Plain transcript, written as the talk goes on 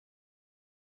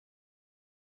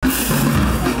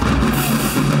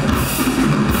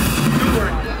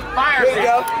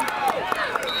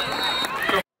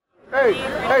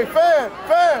Hey, fan.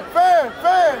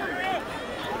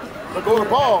 Let go of the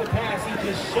ball. Pass, he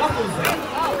just shuffles it.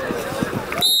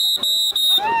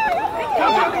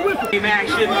 Team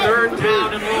action, 3rd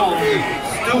down and long.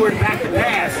 Stewart back to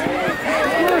pass.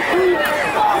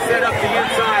 Set up the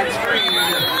inside screen.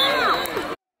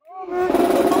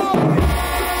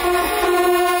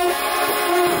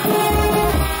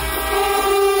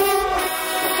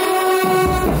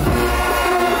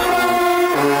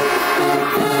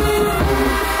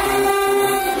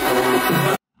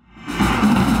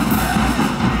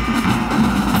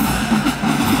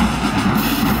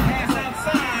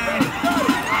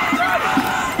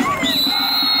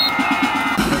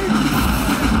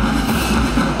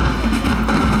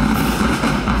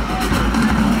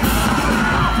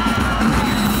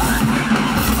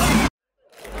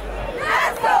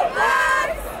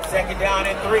 Second down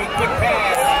and 3, quick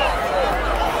pass.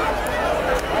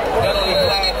 Penalty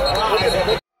flag flies.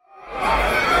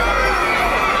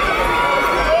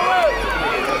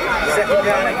 Second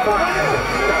down and 5.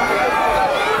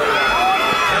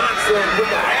 Johnson with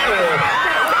the arrow.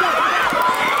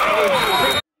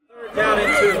 3rd down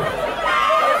and 2.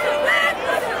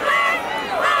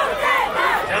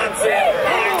 Johnson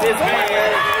finds his man.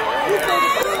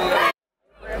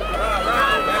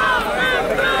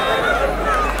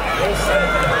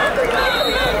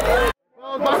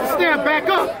 Back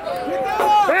up!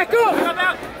 Back up!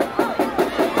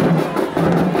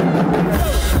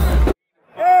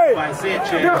 Hey! By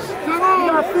Sanchez.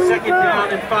 Second down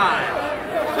and 5.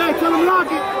 Hey, tell him lock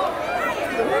it!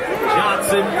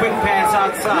 Johnson, quick pass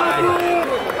outside.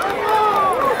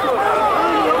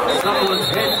 Someone's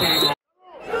head came off.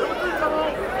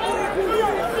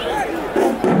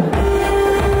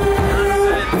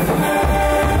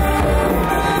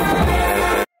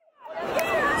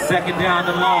 Second down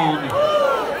and long.